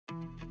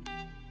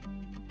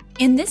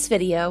In this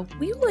video,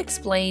 we will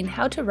explain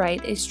how to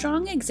write a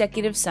strong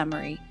executive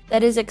summary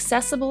that is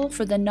accessible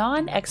for the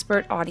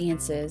non-expert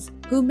audiences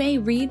who may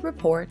read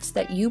reports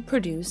that you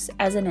produce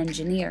as an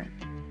engineer.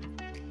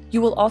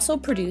 You will also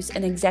produce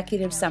an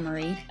executive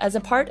summary as a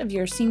part of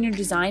your senior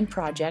design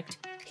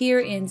project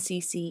here in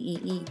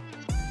CCEE.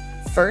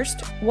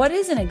 First, what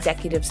is an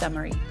executive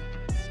summary?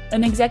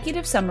 An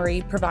executive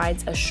summary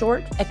provides a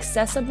short,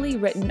 accessibly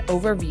written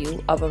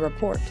overview of a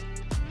report.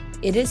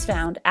 It is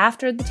found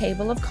after the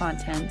table of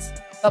contents,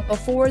 but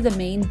before the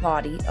main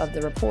body of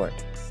the report.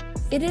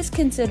 It is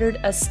considered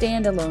a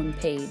standalone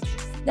page.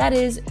 That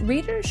is,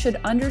 readers should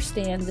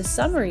understand the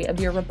summary of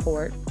your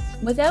report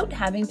without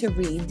having to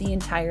read the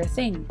entire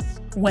thing.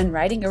 When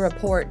writing a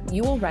report,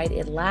 you will write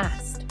it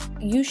last.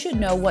 You should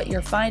know what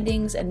your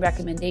findings and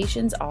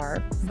recommendations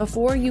are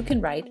before you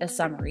can write a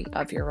summary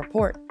of your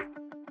report.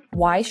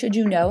 Why should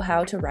you know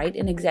how to write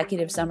an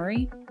executive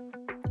summary?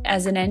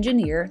 As an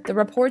engineer, the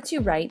reports you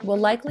write will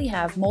likely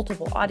have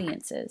multiple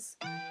audiences.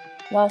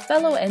 While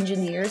fellow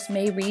engineers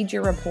may read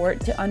your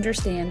report to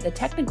understand the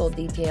technical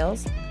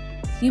details,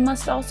 you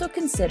must also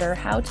consider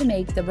how to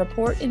make the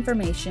report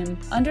information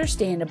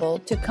understandable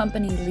to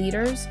company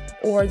leaders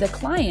or the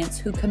clients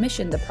who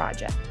commission the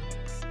project.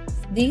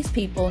 These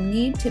people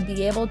need to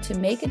be able to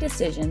make a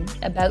decision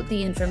about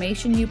the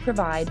information you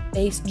provide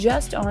based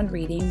just on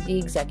reading the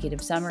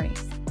executive summary.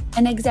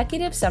 An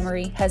executive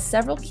summary has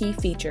several key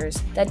features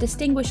that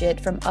distinguish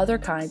it from other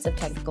kinds of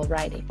technical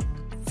writing.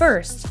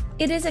 First,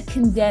 it is a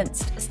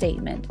condensed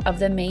statement of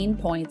the main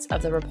points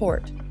of the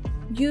report,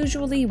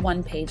 usually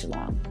 1 page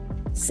long.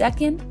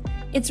 Second,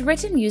 it's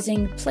written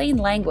using plain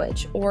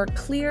language or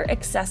clear,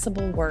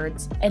 accessible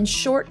words and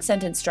short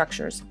sentence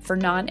structures for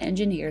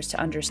non-engineers to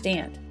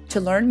understand.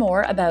 To learn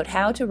more about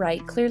how to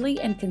write clearly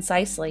and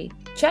concisely,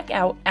 check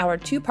out our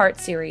 2-part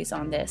series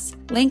on this,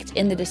 linked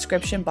in the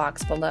description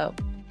box below.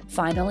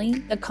 Finally,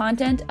 the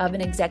content of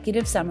an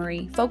executive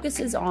summary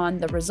focuses on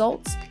the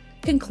results,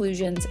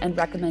 conclusions, and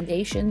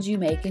recommendations you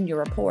make in your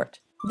report.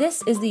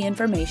 This is the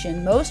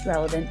information most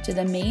relevant to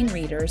the main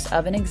readers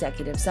of an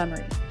executive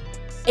summary.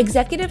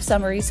 Executive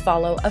summaries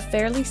follow a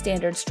fairly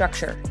standard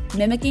structure,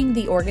 mimicking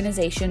the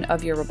organization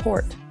of your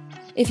report.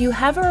 If you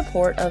have a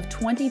report of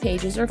 20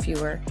 pages or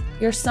fewer,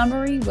 your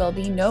summary will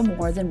be no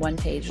more than 1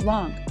 page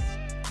long.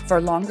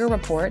 For longer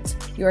reports,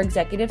 your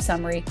executive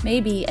summary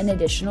may be an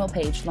additional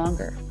page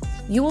longer.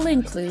 You will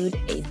include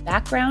a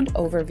background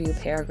overview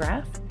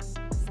paragraph,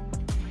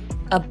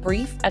 a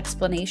brief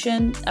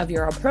explanation of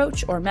your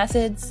approach or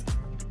methods,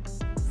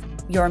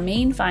 your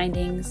main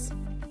findings,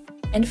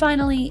 and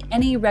finally,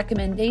 any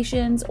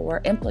recommendations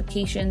or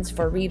implications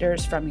for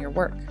readers from your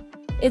work.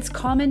 It's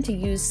common to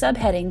use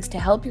subheadings to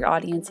help your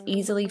audience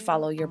easily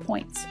follow your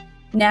points.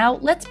 Now,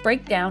 let's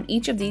break down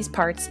each of these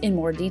parts in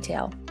more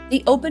detail.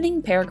 The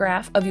opening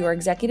paragraph of your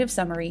executive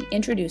summary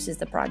introduces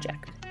the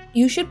project.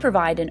 You should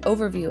provide an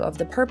overview of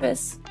the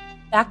purpose,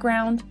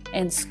 background,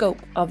 and scope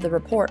of the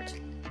report.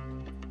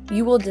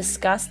 You will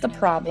discuss the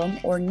problem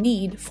or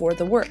need for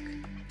the work.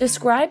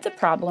 Describe the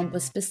problem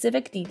with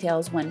specific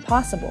details when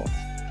possible.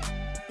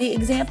 The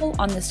example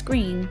on the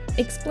screen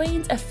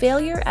explains a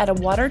failure at a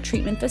water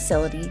treatment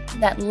facility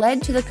that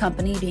led to the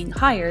company being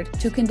hired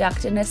to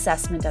conduct an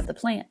assessment of the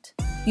plant.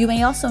 You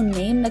may also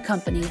name the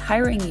company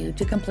hiring you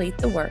to complete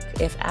the work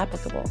if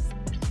applicable.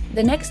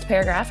 The next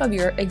paragraph of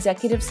your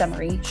executive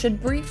summary should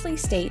briefly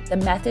state the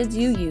methods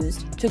you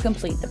used to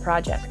complete the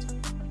project.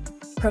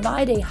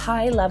 Provide a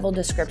high-level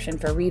description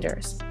for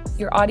readers.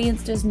 Your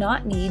audience does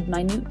not need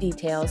minute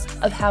details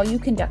of how you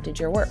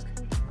conducted your work.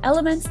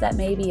 Elements that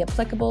may be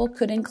applicable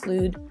could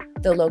include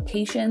the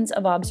locations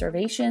of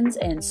observations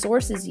and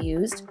sources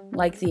used,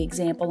 like the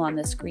example on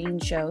the screen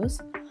shows,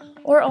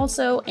 or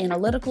also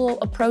analytical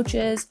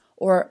approaches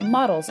or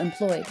models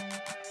employed.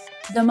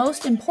 The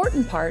most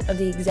important part of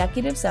the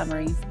executive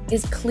summary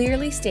is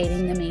clearly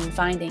stating the main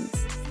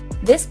findings.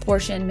 This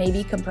portion may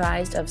be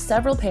comprised of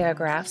several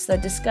paragraphs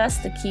that discuss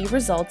the key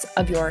results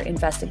of your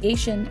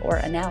investigation or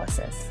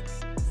analysis.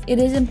 It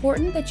is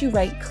important that you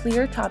write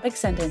clear topic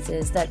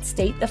sentences that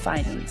state the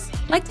findings,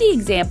 like the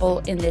example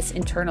in this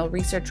internal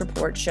research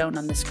report shown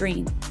on the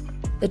screen.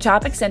 The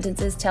topic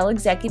sentences tell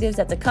executives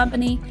at the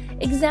company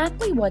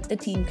exactly what the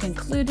team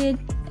concluded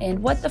and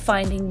what the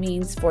finding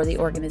means for the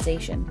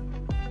organization.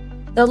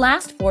 The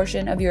last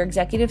portion of your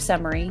executive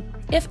summary,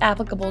 if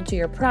applicable to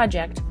your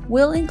project,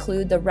 will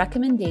include the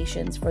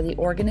recommendations for the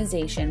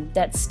organization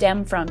that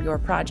stem from your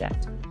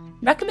project.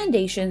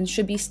 Recommendations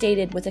should be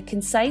stated with a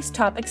concise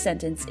topic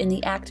sentence in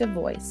the active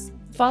voice,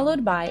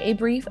 followed by a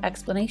brief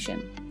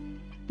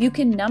explanation. You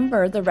can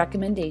number the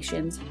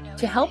recommendations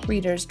to help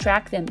readers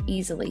track them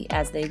easily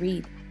as they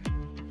read.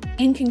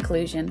 In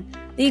conclusion,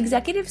 the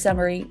executive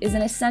summary is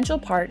an essential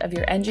part of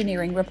your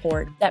engineering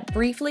report that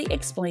briefly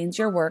explains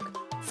your work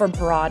for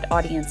broad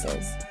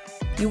audiences.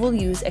 You will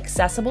use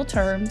accessible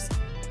terms,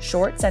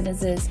 short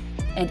sentences,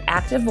 and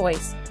active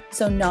voice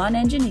so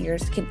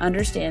non-engineers can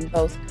understand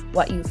both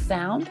what you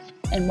found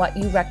and what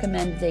you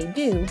recommend they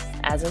do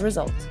as a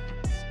result.